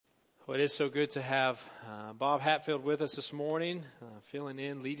Well, it is so good to have Bob Hatfield with us this morning, filling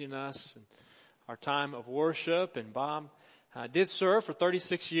in, leading us in our time of worship. And Bob did serve for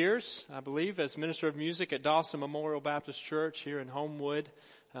 36 years, I believe, as minister of music at Dawson Memorial Baptist Church here in Homewood,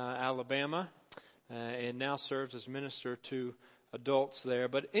 Alabama, and now serves as minister to adults there.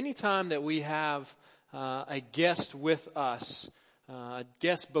 But anytime that we have a guest with us, a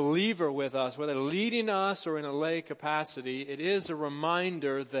guest believer with us, whether leading us or in a lay capacity, it is a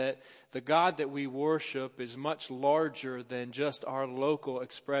reminder that the God that we worship is much larger than just our local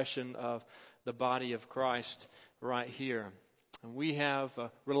expression of the body of Christ right here. And we have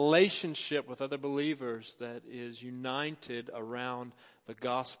a relationship with other believers that is united around the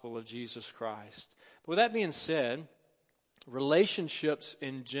gospel of Jesus Christ. But with that being said, relationships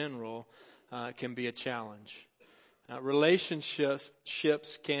in general can be a challenge. Relationships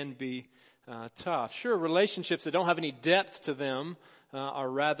can be tough. Sure, relationships that don't have any depth to them are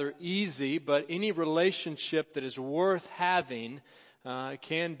rather easy, but any relationship that is worth having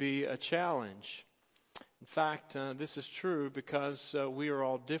can be a challenge. In fact, this is true because we are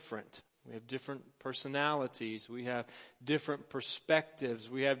all different. We have different personalities. We have different perspectives.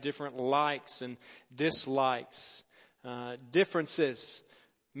 We have different likes and dislikes, differences,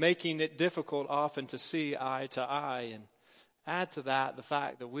 making it difficult often to see eye to eye. And add to that the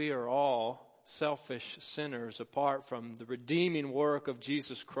fact that we are all selfish sinners apart from the redeeming work of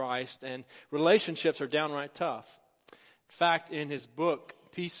Jesus Christ, and relationships are downright tough. In fact, in his book,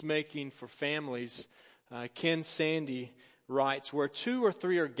 Peacemaking for Families, Ken Sande writes, where two or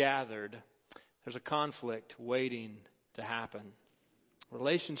three are gathered, there's a conflict waiting to happen.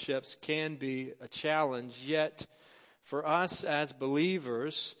 Relationships can be a challenge, yet for us as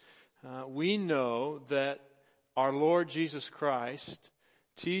believers, we know that our Lord Jesus Christ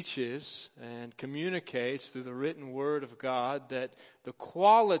teaches and communicates through the written word of God that the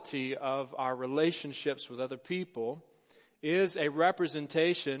quality of our relationships with other people is a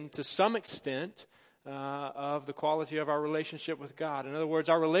representation to some extent of the quality of our relationship with God. In other words,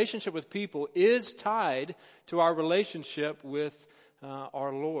 our relationship with people is tied to our relationship with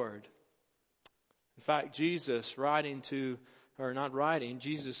our Lord. In fact, Jesus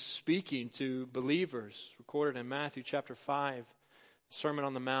speaking to believers, recorded in Matthew chapter 5, Sermon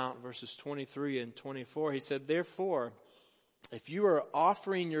on the Mount, verses 23 and 24, he said, therefore, if you are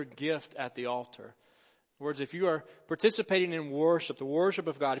offering your gift at the altar, in other words, if you are participating in worship, the worship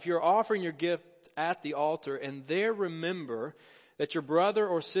of God, if you are offering your gift at the altar and there remember that your brother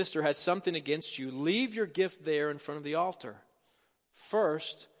or sister has something against you, leave your gift there in front of the altar.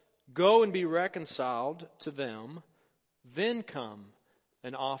 First, go and be reconciled to them, then come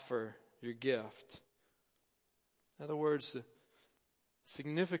and offer your gift. In other words, the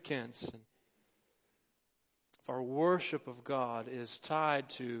significance of our worship of God is tied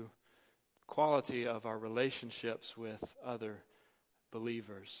to the quality of our relationships with other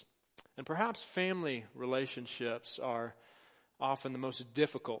believers. And perhaps family relationships are often the most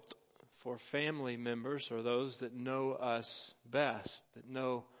difficult for family members, or those that know us best, that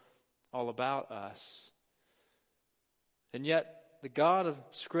know all about us. And yet, the God of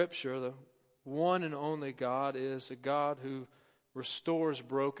Scripture, the one and only God, is a God who restores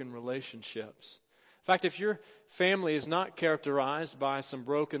broken relationships. In fact, if your family is not characterized by some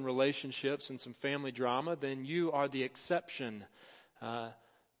broken relationships and some family drama, then you are the exception,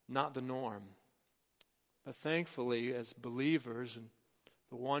 not the norm. But thankfully, as believers in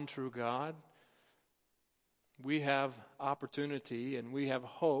the one true God, we have opportunity and we have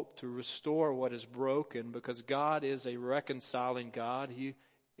hope to restore what is broken, because God is a reconciling God. He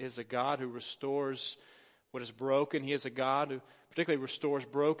is a God who restores what is broken. He is a God who particularly restores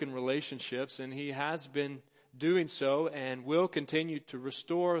broken relationships, and He has been doing so and will continue to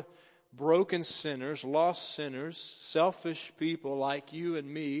restore broken sinners, lost sinners, selfish people like you and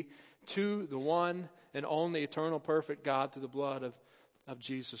me to the one and only eternal perfect God through the blood of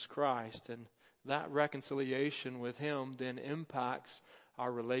Jesus Christ. And that reconciliation with Him then impacts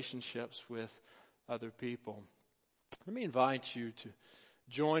our relationships with other people. Let me invite you to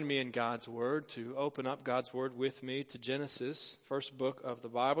join me in God's Word, to open up God's Word with me to Genesis, first book of the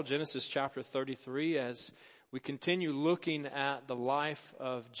Bible, Genesis chapter 33, as we continue looking at the life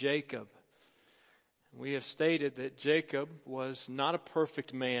of Jacob. We have stated that Jacob was not a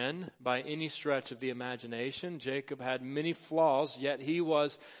perfect man by any stretch of the imagination. Jacob had many flaws, yet he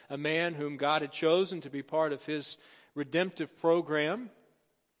was a man whom God had chosen to be part of His redemptive program,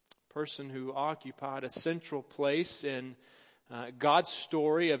 a person who occupied a central place in God's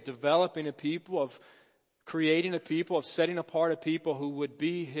story of developing a people, of creating a people, of setting apart a people who would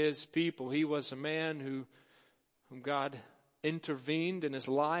be His people. He was a man whom God intervened in his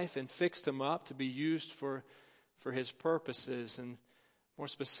life and fixed him up to be used for his purposes. And more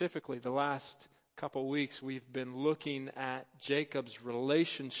specifically, the last couple weeks we've been looking at Jacob's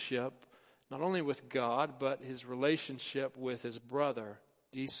relationship, not only with God, but his relationship with his brother,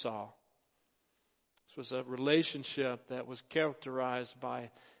 Esau. This was a relationship that was characterized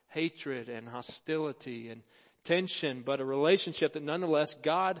by hatred and hostility and tension, but a relationship that nonetheless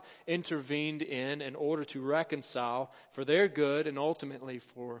God intervened in order to reconcile for their good and ultimately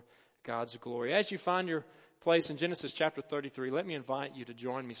for God's glory. As you find your place in Genesis chapter 33, let me invite you to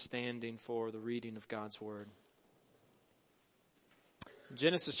join me standing for the reading of God's Word.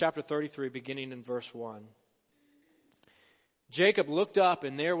 Genesis chapter 33, beginning in verse 1. Jacob looked up,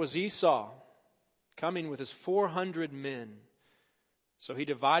 and there was Esau coming with his 400 men. So he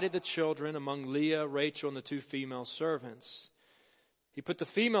divided the children among Leah, Rachel, and the 2 female servants. He put the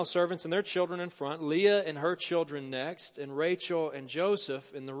female servants and their children in front, Leah and her children next, and Rachel and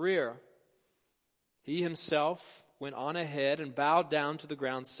Joseph in the rear. He himself went on ahead and bowed down to the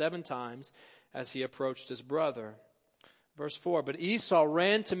ground 7 times as he approached his brother. Verse 4, but Esau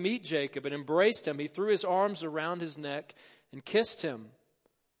ran to meet Jacob and embraced him. He threw his arms around his neck and kissed him,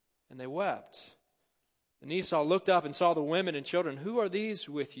 and they wept. And Esau looked up and saw the women and children. Who are these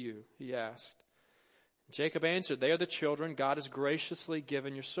with you? He asked. Jacob answered, they are the children God has graciously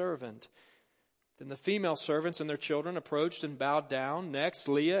given your servant. Then the female servants and their children approached and bowed down. Next,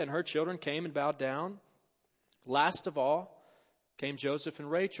 Leah and her children came and bowed down. Last of all came Joseph and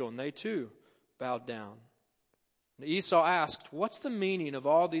Rachel, and they too bowed down. And Esau asked, what's the meaning of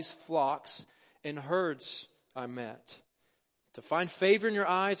all these flocks and herds I met? To find favor in your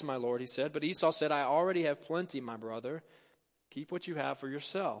eyes, my lord, he said. But Esau said, I already have plenty, my brother. Keep what you have for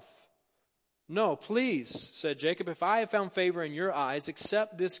yourself. No, please, said Jacob, if I have found favor in your eyes,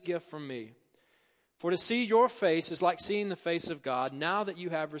 accept this gift from me. For to see your face is like seeing the face of God, now that you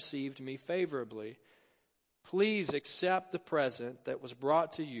have received me favorably. Please accept the present that was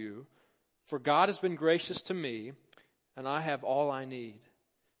brought to you, for God has been gracious to me, and I have all I need.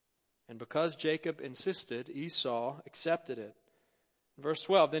 And because Jacob insisted, Esau accepted it. Verse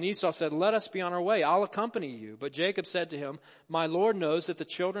 12, then Esau said, let us be on our way. I'll accompany you. But Jacob said to him, my Lord knows that the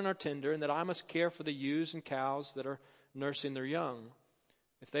children are tender and that I must care for the ewes and cows that are nursing their young.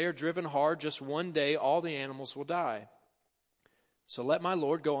 If they are driven hard, just one day all the animals will die. So let my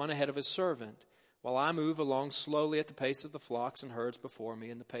Lord go on ahead of his servant, while I move along slowly at the pace of the flocks and herds before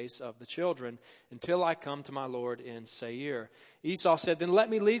me and the pace of the children, until I come to my Lord in Seir. Esau said, then let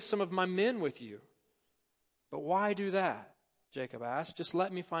me leave some of my men with you. But why do that? Jacob asked. Just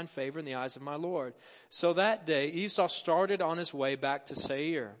let me find favor in the eyes of my Lord. So that day Esau started on his way back to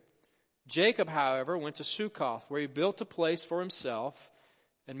Seir. Jacob, however, went to Succoth, where he built a place for himself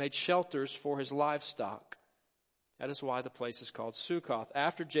and made shelters for his livestock. That is why the place is called Succoth.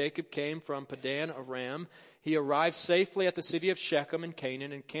 After Jacob came from Padan Aram, he arrived safely at the city of Shechem in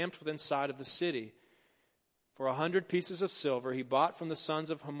Canaan and camped within sight of the city. For 100 pieces of silver he bought from the sons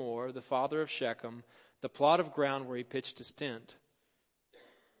of Hamor, the father of Shechem, the plot of ground where he pitched his tent.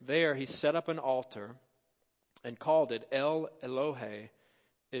 There he set up an altar and called it El Elohe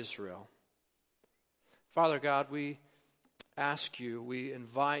Israel. Father God, we ask you, we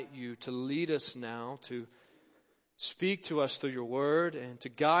invite you to lead us now, to speak to us through your word, and to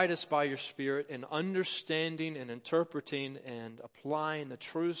guide us by your Spirit in understanding and interpreting and applying the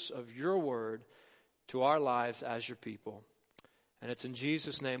truths of your word to our lives as your people. And it's in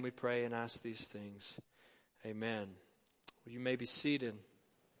Jesus' name we pray and ask these things. Amen. You may be seated.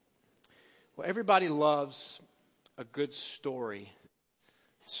 Well, everybody loves a good story,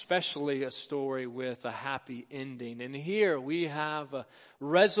 especially a story with a happy ending. And here we have a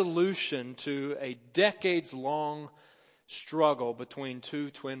resolution to a decades-long struggle between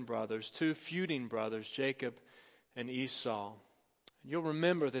 2 twin brothers, 2 feuding brothers, Jacob and Esau. You'll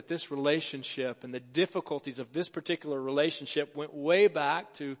remember that this relationship and the difficulties of this particular relationship went way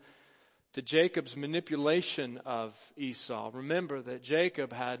back to Jacob's manipulation of Esau. Remember that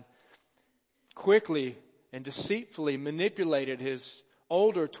Jacob had quickly and deceitfully manipulated his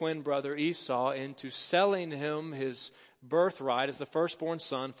older twin brother Esau into selling him his birthright as the firstborn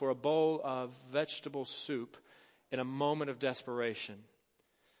son for a bowl of vegetable soup in a moment of desperation.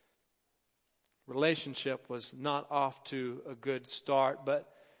 Relationship was not off to a good start,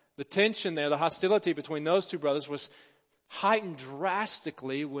 but the tension there, the hostility between those 2 brothers was heightened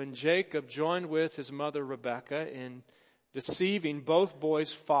drastically when Jacob joined with his mother Rebekah in deceiving both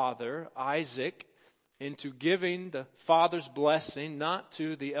boys' father, Isaac, into giving the father's blessing not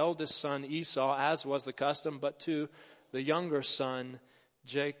to the eldest son Esau, as was the custom, but to the younger son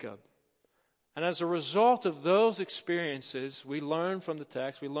Jacob. And as a result of those experiences, we learn from the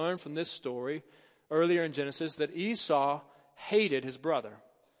text, we learn from this story earlier in Genesis that Esau hated his brother.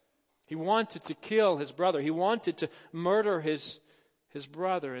 He wanted to kill his brother. He wanted to murder his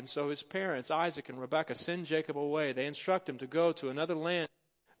brother. And so his parents, Isaac and Rebekah, send Jacob away. They instruct him to go to another land,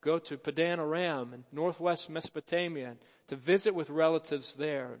 go to Padan Aram in northwest Mesopotamia, to visit with relatives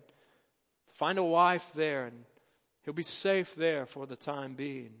there, to find a wife there, and he'll be safe there for the time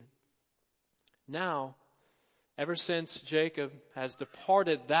being. Now, ever since Jacob has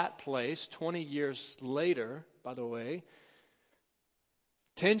departed that place, 20 years later, by the way,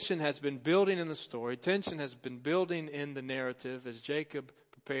 tension has been building in the story. Tension has been building in the narrative as Jacob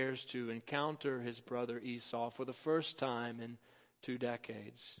prepares to encounter his brother Esau for the first time in 2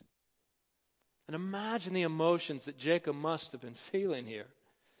 decades. And imagine the emotions that Jacob must have been feeling here.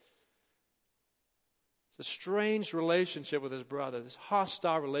 It's a strange relationship with his brother, this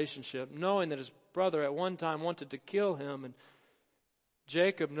hostile relationship, knowing that his brother at one time wanted to kill him, and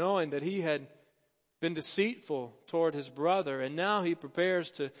Jacob knowing that he had been deceitful toward his brother, and now he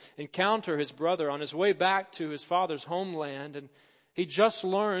prepares to encounter his brother on his way back to his father's homeland, and he just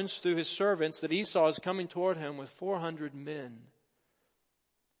learns through his servants that Esau is coming toward him with 400 men.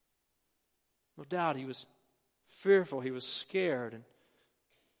 No doubt he was fearful, he was scared, and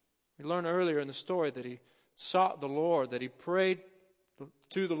we learn earlier in the story that he sought the Lord, that he prayed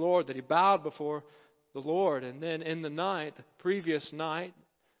to the Lord, that he bowed before the Lord, and then in the night, the previous night,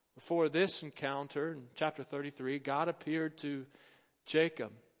 before this encounter, in chapter 33, God appeared to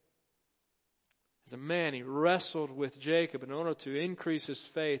Jacob. As a man, he wrestled with Jacob in order to increase his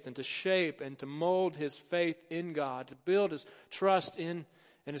faith and to shape and to mold his faith in God, to build his trust in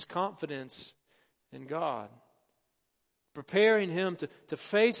and his confidence in God. Preparing him to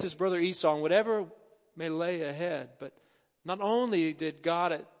face his brother Esau and whatever may lay ahead. But not only did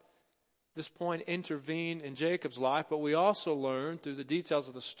God at this point intervene in Jacob's life, but we also learn through the details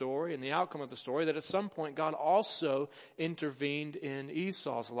of the story and the outcome of the story that at some point God also intervened in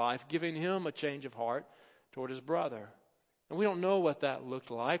Esau's life, giving him a change of heart toward his brother. And we don't know what that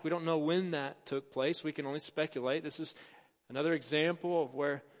looked like. We don't know when that took place. We can only speculate. This is another example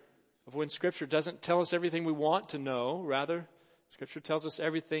of when Scripture doesn't tell us everything we want to know. Rather, Scripture tells us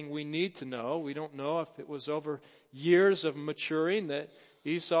everything we need to know. We don't know if it was over years of maturing that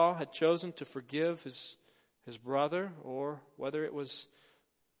Esau had chosen to forgive his brother, or whether it was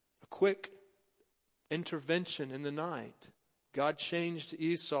a quick intervention in the night. God changed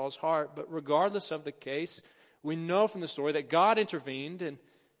Esau's heart, but regardless of the case, we know from the story that God intervened, and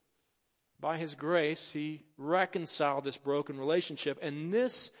by his grace, he reconciled this broken relationship. And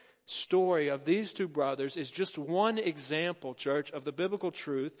this story of these two brothers is just one example, church, of the biblical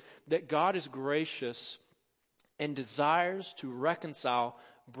truth that God is gracious and desires to reconcile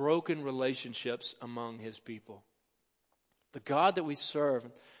broken relationships among his people. The God that we serve,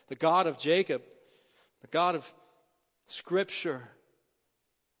 the God of Jacob, the God of Scripture,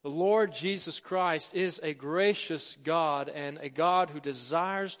 the Lord Jesus Christ is a gracious God and a God who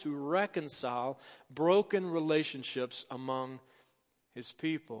desires to reconcile broken relationships among his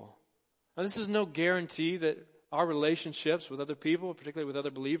people. Now, this is no guarantee that our relationships with other people, particularly with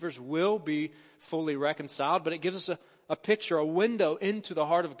other believers, will be fully reconciled, but it gives us a picture, a window into the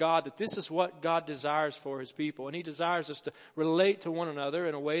heart of God, that this is what God desires for his people. And he desires us to relate to one another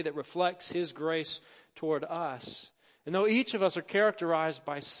in a way that reflects his grace toward us. And though each of us are characterized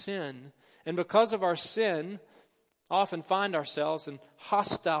by sin, and because of our sin, often find ourselves in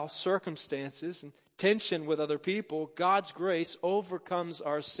hostile circumstances and tension with other people, God's grace overcomes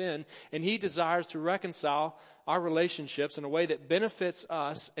our sin, and he desires to reconcile our relationships in a way that benefits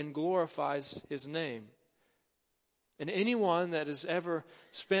us and glorifies his name. And anyone that has ever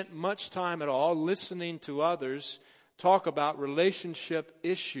spent much time at all listening to others talk about relationship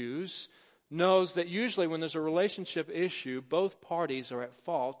issues knows that usually when there's a relationship issue, both parties are at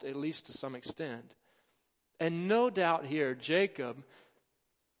fault, at least to some extent. And no doubt here, Jacob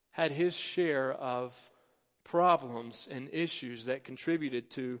had his share of problems and issues that contributed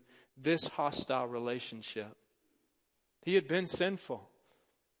to this hostile relationship. He had been sinful.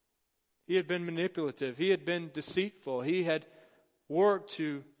 He had been manipulative. He had been deceitful. He had worked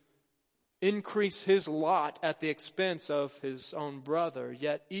to increase his lot at the expense of his own brother.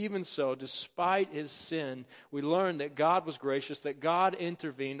 Yet even so, despite his sin, we learn that God was gracious, that God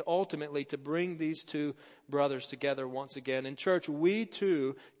intervened ultimately to bring these two brothers together once again. In church, we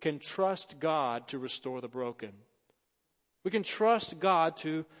too can trust God to restore the broken. We can trust God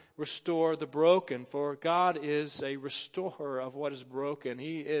to restore the broken, for God is a restorer of what is broken.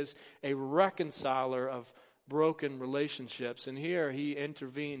 He is a reconciler of broken relationships. And here he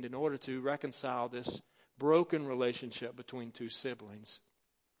intervened in order to reconcile this broken relationship between two siblings.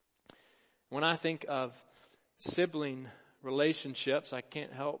 When I think of sibling relationships, I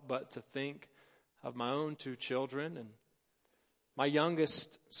can't help but to think of my own two children. And my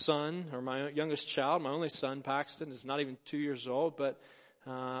youngest son, or my youngest child, my only son, Paxton, is not even 2 years old, but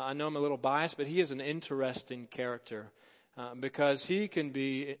I know I'm a little biased, but he is an interesting character because he can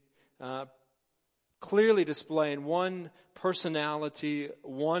be clearly displaying one personality,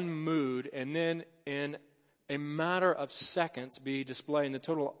 one mood, and then in a matter of seconds be displaying the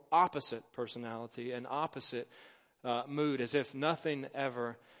total opposite personality and opposite mood, as if nothing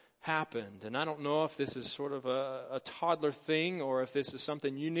ever happened. And I don't know if this is sort of a toddler thing or if this is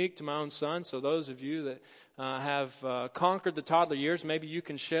something unique to my own son. So those of you that have conquered the toddler years, maybe you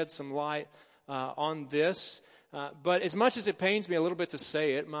can shed some light on this. But as much as it pains me a little bit to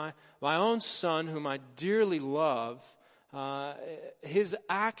say it, my own son, whom I dearly love, his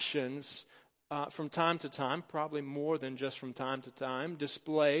actions from time to time, probably more than just from time to time,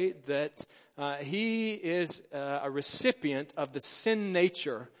 display that he is a recipient of the sin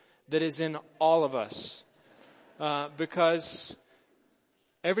nature that is in all of us. Because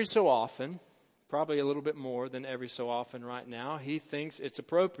every so often, probably a little bit more than every so often right now, he thinks it's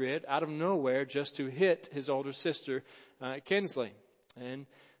appropriate out of nowhere just to hit his older sister, Kinsley. And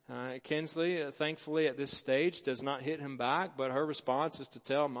Kinsley, thankfully at this stage, does not hit him back, but her response is to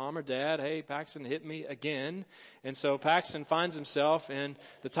tell Mom or Dad, hey, Paxton hit me again. And so Paxton finds himself in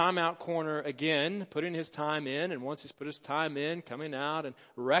the timeout corner again, putting his time in, and once he's put his time in, coming out and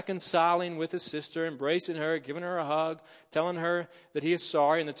reconciling with his sister, embracing her, giving her a hug, telling her that he is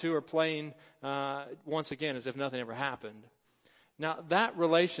sorry, and the two are playing once again as if nothing ever happened. Now, that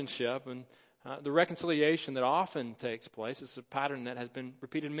relationship and the reconciliation that often takes place is a pattern that has been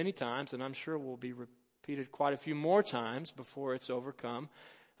repeated many times, and I'm sure will be repeated quite a few more times before it's overcome.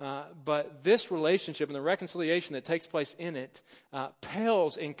 But this relationship and the reconciliation that takes place in it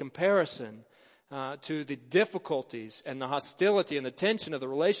pales in comparison to the difficulties and the hostility and the tension of the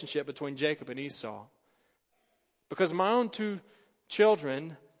relationship between Jacob and Esau. Because my own two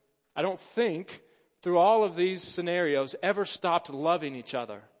children, I don't think, through all of these scenarios, ever stopped loving each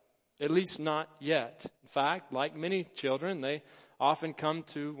other. At least not yet. In fact, like many children, they often come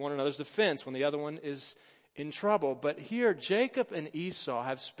to one another's defense when the other one is in trouble. But here, Jacob and Esau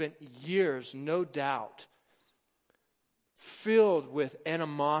have spent years, no doubt, filled with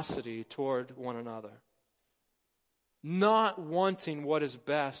animosity toward one another, not wanting what is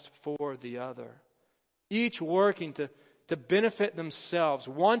best for the other, each working to benefit themselves,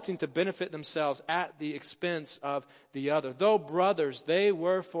 wanting to benefit themselves at the expense of the other. Though brothers, they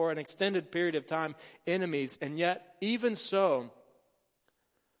were for an extended period of time enemies, and yet even so,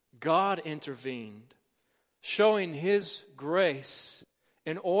 God intervened, showing His grace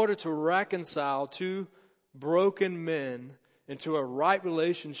in order to reconcile two broken men into a right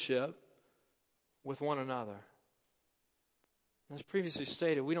relationship with one another. As previously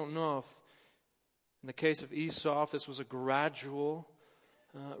stated, we don't know if in the case of Esau, if this was a gradual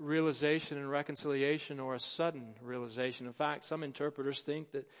realization and reconciliation or a sudden realization. In fact, some interpreters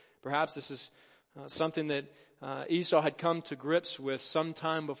think that perhaps this is something that Esau had come to grips with some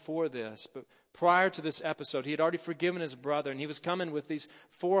time before this. But prior to this episode, he had already forgiven his brother, and he was coming with these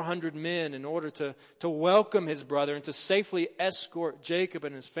 400 men in order to welcome his brother and to safely escort Jacob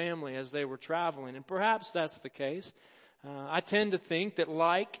and his family as they were traveling. And perhaps that's the case. I tend to think that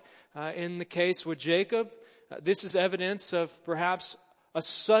in the case with Jacob, this is evidence of perhaps a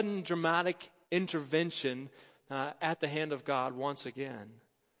sudden dramatic intervention at the hand of God once again.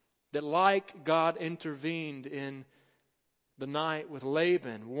 That like God intervened in the night with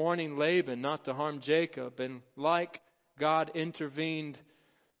Laban, warning Laban not to harm Jacob, and like God intervened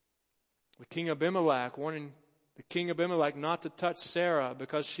with King Abimelech, warning the king Abimelech not to touch Sarah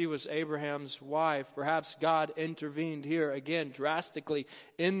because she was Abraham's wife. Perhaps God intervened here again drastically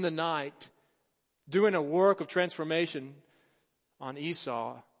in the night, doing a work of transformation on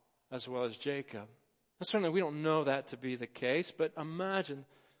Esau as well as Jacob. And certainly we don't know that to be the case, but imagine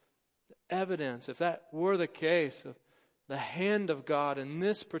the evidence, if that were the case, of the hand of God in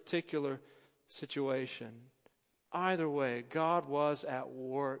this particular situation. Either way, God was at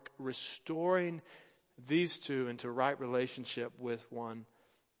work restoring these two into right relationship with one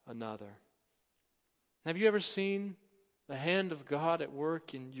another. Have you ever seen the hand of God at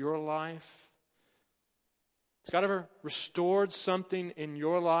work in your life? Has God ever restored something in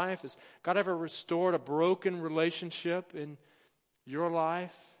your life? Has God ever restored a broken relationship in your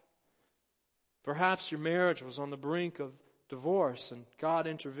life? Perhaps your marriage was on the brink of divorce and God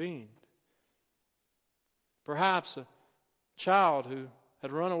intervened. Perhaps a child who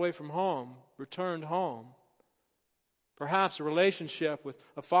had run away from home, returned home. Perhaps a relationship with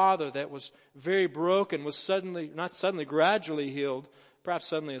a father that was very broken was gradually healed, perhaps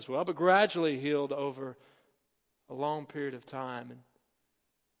suddenly as well, but gradually healed over a long period of time. And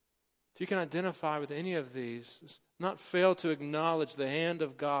if you can identify with any of these, not fail to acknowledge the hand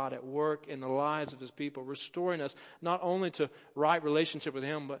of God at work in the lives of His people, restoring us not only to right relationship with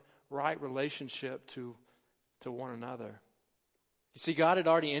Him, but right relationship to one another. You see, God had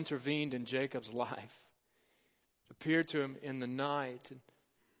already intervened in Jacob's life. Appeared to him in the night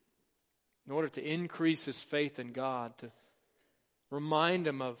in order to increase his faith in God, to remind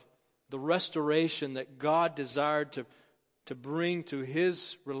him of the restoration that God desired to bring to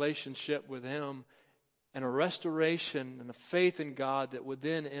his relationship with him, and a restoration and a faith in God that would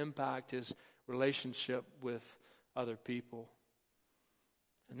then impact his relationship with other people.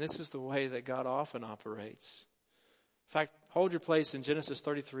 And this is the way that God often operates. In fact, hold your place in Genesis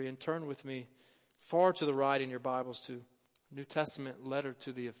 33 and turn with me far to the right in your Bibles to New Testament letter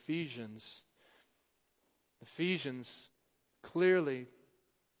to the Ephesians. Ephesians clearly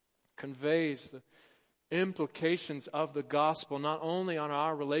conveys the implications of the gospel, not only on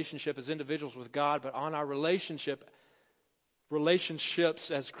our relationship as individuals with God, but on our relationships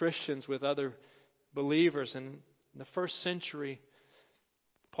as Christians with other believers. And in the first century,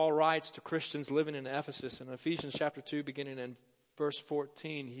 Paul writes to Christians living in Ephesus in Ephesians chapter 2, beginning in verse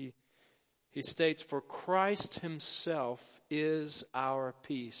 14, he states, "For Christ Himself is our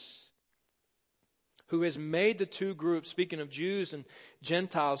peace, who has made the two groups," speaking of Jews and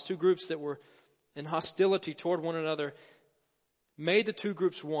Gentiles, two groups that were in hostility toward one another, made the two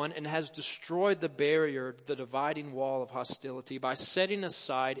groups one, and has destroyed the barrier, the dividing wall of hostility, by setting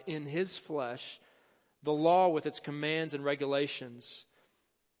aside in His flesh the law with its commands and regulations.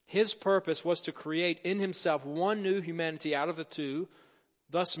 His purpose was to create in Himself one new humanity out of the two,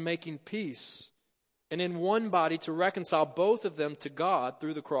 thus making peace, and in one body to reconcile both of them to God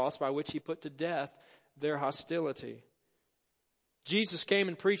through the cross, by which He put to death their hostility. Jesus came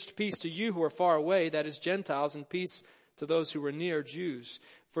and preached peace to you who are far away, that is Gentiles, and peace to those who were near, Jews.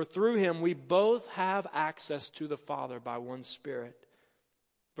 For through Him we both have access to the Father by one Spirit.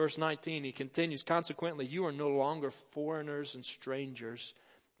 Verse 19, he continues, "Consequently, you are no longer foreigners and strangers,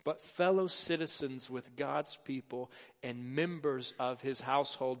 but fellow citizens with God's people and members of His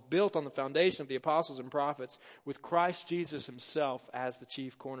household, built on the foundation of the apostles and prophets, with Christ Jesus Himself as the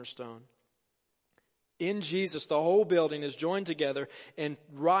chief cornerstone. In Jesus, the whole building is joined together and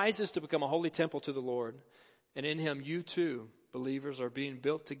rises to become a holy temple to the Lord. And in Him, you too, believers, are being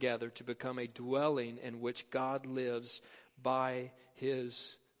built together to become a dwelling in which God lives by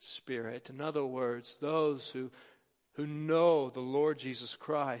His Spirit." In other words, those who know the Lord Jesus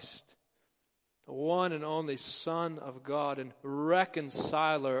Christ, the one and only Son of God and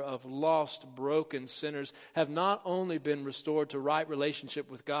reconciler of lost, broken sinners, have not only been restored to right relationship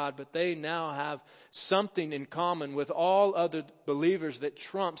with God, but they now have something in common with all other believers that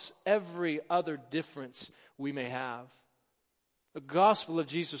trumps every other difference we may have. The gospel of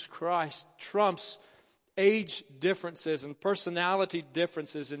Jesus Christ trumps age differences and personality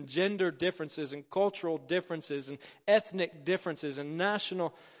differences and gender differences and cultural differences and ethnic differences and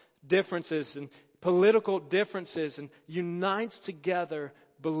national differences and political differences, and unites together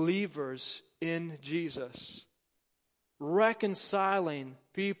believers in Jesus, reconciling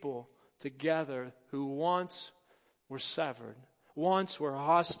people together who once were severed, once were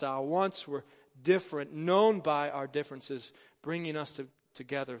hostile, once were different, known by our differences, bringing us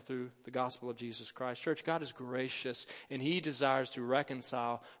together through the gospel of Jesus Christ. Church, God is gracious, and He desires to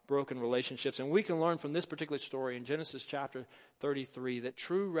reconcile broken relationships. And we can learn from this particular story in Genesis chapter 33 that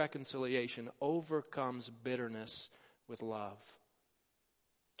true reconciliation overcomes bitterness with love.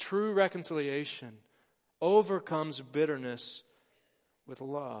 True reconciliation overcomes bitterness with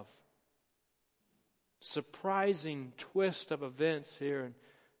love. Surprising twist of events here in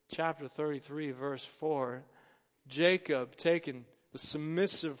chapter 33, verse 4. Jacob taking the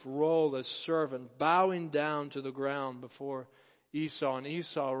submissive role as servant, bowing down to the ground before Esau. And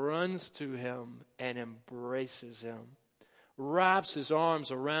Esau runs to him and embraces him, wraps his arms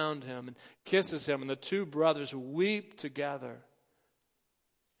around him and kisses him. And the two brothers weep together.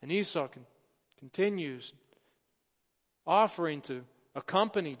 And Esau continues offering to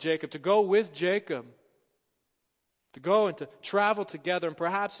accompany Jacob, to go with Jacob, to go and to travel together and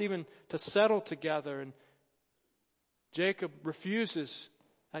perhaps even to settle together. And Jacob refuses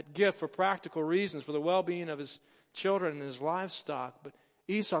that gift for practical reasons, for the well-being of his children and his livestock. But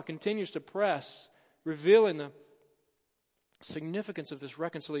Esau continues to press, revealing the significance of this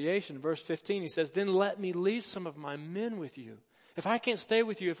reconciliation. Verse 15, he says, then let me leave some of my men with you. If I can't stay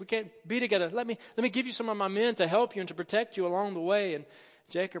with you, if we can't be together, let me give you some of my men to help you and to protect you along the way. And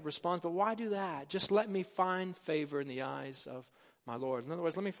Jacob responds, but why do that? Just let me find favor in the eyes of my Lord. In other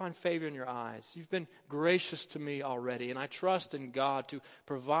words, let me find favor in your eyes. You've been gracious to me already, and I trust in God to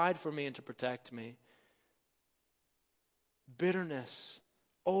provide for me and to protect me. Bitterness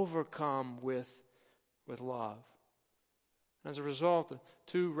overcome with love. As a result, the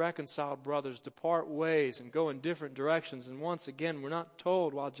two reconciled brothers depart ways and go in different directions. And once again, we're not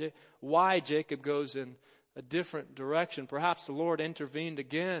told why Jacob goes in a different direction. Perhaps the Lord intervened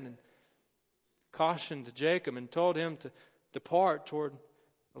again and cautioned Jacob and told him to depart toward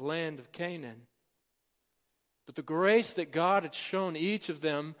the land of Canaan. But the grace that God had shown each of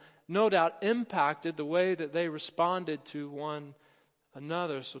them no doubt impacted the way that they responded to one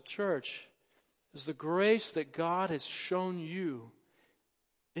another. So church, does the grace that God has shown you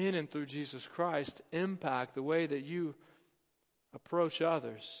in and through Jesus Christ impact the way that you approach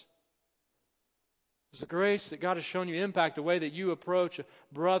others? Does the grace that God has shown you impact the way that you approach a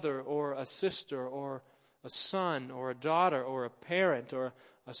brother or a sister or a son or a daughter or a parent or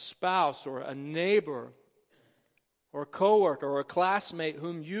a spouse or a neighbor or a coworker or a classmate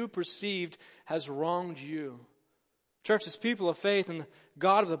whom you perceived has wronged you? Church, as people of faith in the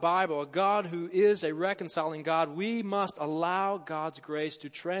God of the Bible, a God who is a reconciling God, we must allow God's grace to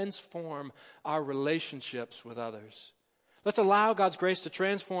transform our relationships with others. Let's allow God's grace to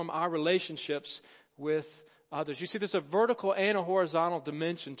transform our relationships with others. You see, there's a vertical and a horizontal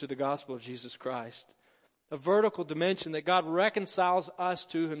dimension to the gospel of Jesus Christ. A vertical dimension that God reconciles us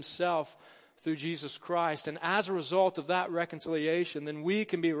to himself through Jesus Christ. And as a result of that reconciliation, then we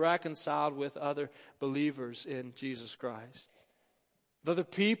can be reconciled with other believers in Jesus Christ. With other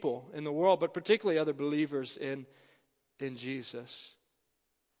people in the world, but particularly other believers in Jesus.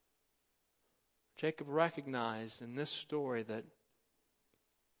 Jacob recognized in this story that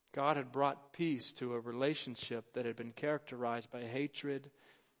God had brought peace to a relationship that had been characterized by hatred,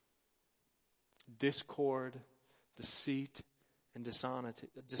 discord, deceit, and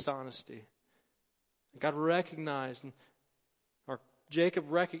dishonesty. God recognized, or Jacob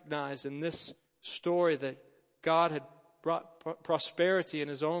recognized in this story that God had brought prosperity in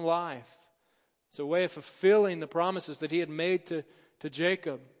his own life. It's a way of fulfilling the promises that he had made to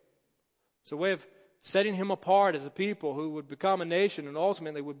Jacob. It's a way of setting him apart as a people who would become a nation and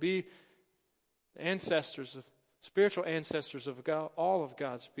ultimately would be spiritual ancestors of God, all of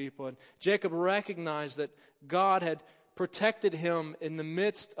God's people. And Jacob recognized that God had protected him in the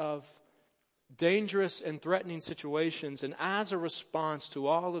midst of dangerous and threatening situations. And as a response to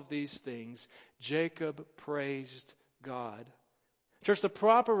all of these things, Jacob praised God. Church, the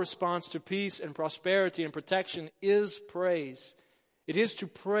proper response to peace and prosperity and protection is praise. It is to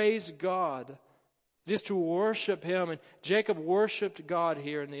praise God. It is to worship him. And Jacob worshiped God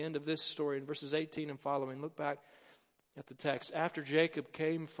here in the end of this story in verses 18 and following. Look back at the text. After Jacob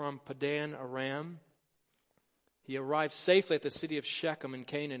came from Padan Aram, he arrived safely at the city of Shechem in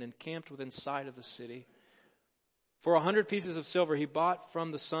Canaan and camped within sight of the city. For 100 pieces of silver he bought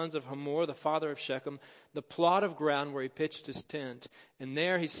from the sons of Hamor, the father of Shechem, the plot of ground where he pitched his tent. And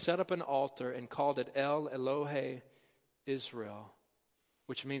there he set up an altar and called it El Elohe Israel,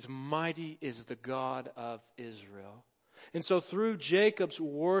 which means mighty is the God of Israel. And so through Jacob's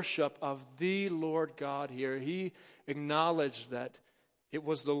worship of the Lord God here, he acknowledged that it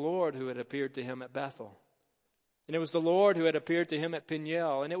was the Lord who had appeared to him at Bethel. And it was the Lord who had appeared to him at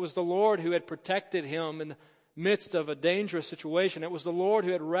Peniel. And it was the Lord who had protected him in the midst of a dangerous situation. It was the Lord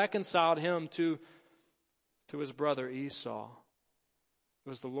who had reconciled him to his brother Esau. It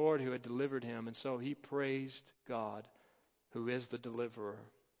was the Lord who had delivered him. And so he praised God, who is the deliverer.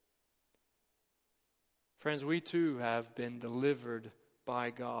 Friends, we too have been delivered by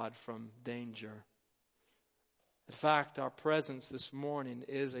God from danger. In fact, our presence this morning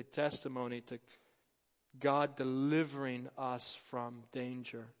is a testimony to God delivering us from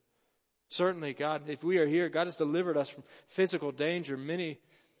danger. Certainly, God, if we are here, God has delivered us from physical danger many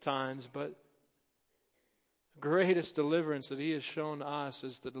times, but the greatest deliverance that he has shown us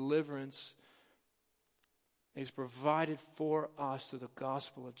is the deliverance he's provided for us through the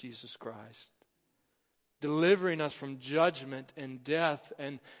gospel of Jesus Christ. Delivering us from judgment and death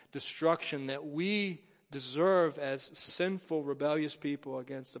and destruction that we deserve as sinful, rebellious people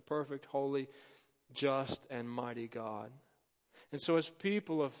against a perfect, holy, just, and mighty God. And so as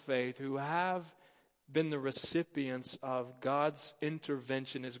people of faith who have been the recipients of God's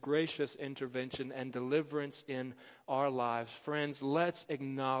intervention, his gracious intervention and deliverance in our lives, friends, let's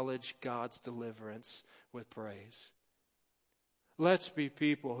acknowledge God's deliverance with praise. Let's be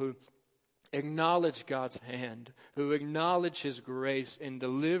people who acknowledge God's hand, who acknowledge His grace in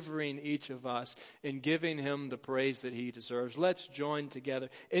delivering each of us and giving Him the praise that He deserves. Let's join together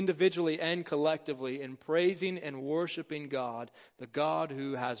individually and collectively in praising and worshiping God, the God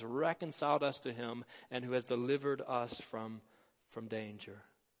who has reconciled us to Him and who has delivered us from danger.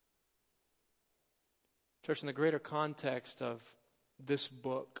 Church, in the greater context of this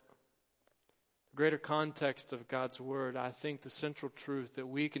book, the greater context of God's Word, I think the central truth that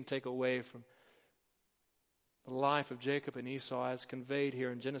we can take away from the life of Jacob and Esau as conveyed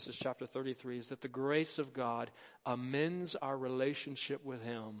here in Genesis chapter 33 is that the grace of God amends our relationship with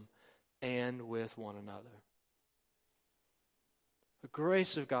Him and with one another. The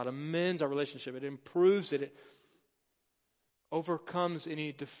grace of God amends our relationship. It improves it. It overcomes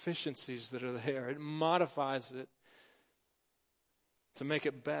any deficiencies that are there. It modifies it to make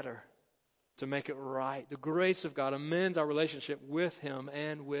it better, to make it right. The grace of God amends our relationship with Him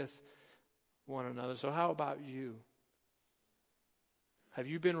and with one another. So how about you? Have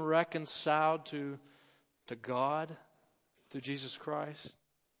you been reconciled to God through Jesus Christ?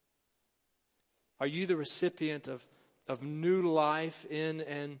 Are you the recipient of new life in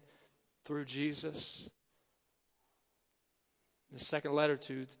and through Jesus? In the second letter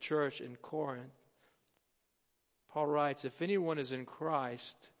to the church in Corinth, Paul writes, if anyone is in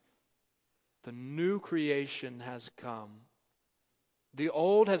Christ, the new creation has come. The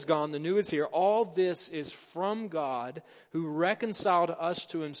old has gone, the new is here. All this is from God, who reconciled us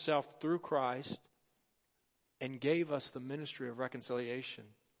to Himself through Christ and gave us the ministry of reconciliation.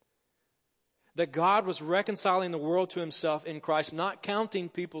 That God was reconciling the world to Himself in Christ, not counting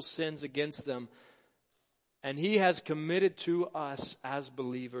people's sins against them. And He has committed to us as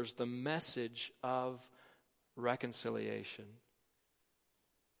believers the message of reconciliation.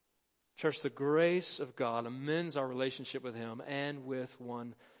 Church, the grace of God amends our relationship with Him and with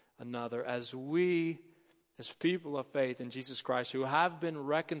one another as we, as people of faith in Jesus Christ who have been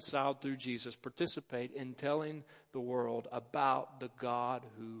reconciled through Jesus, participate in telling the world about the God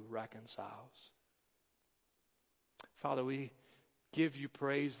who reconciles. Father, we give You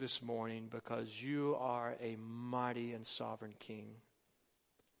praise this morning because You are a mighty and sovereign King.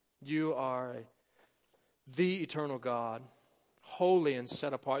 You are the eternal God, holy and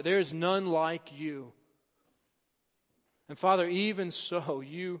set apart. There is none like You. And Father, even so,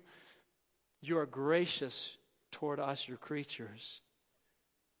 You are gracious toward us, Your creatures.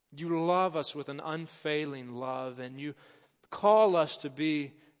 You love us with an unfailing love, and You call us to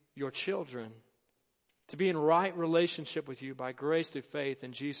be Your children, to be in right relationship with You by grace through faith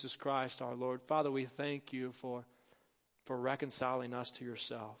in Jesus Christ our Lord. Father, we thank You for reconciling us to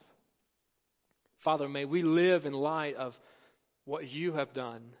Yourself. Father, may we live in light of what You have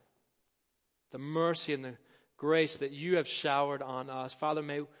done, the mercy and the grace that You have showered on us. Father,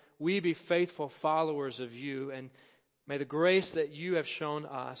 may we be faithful followers of You, and may the grace that You have shown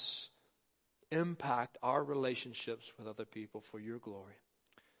us impact our relationships with other people for Your glory.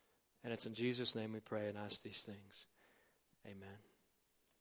 And it's in Jesus' name we pray and ask these things. Amen.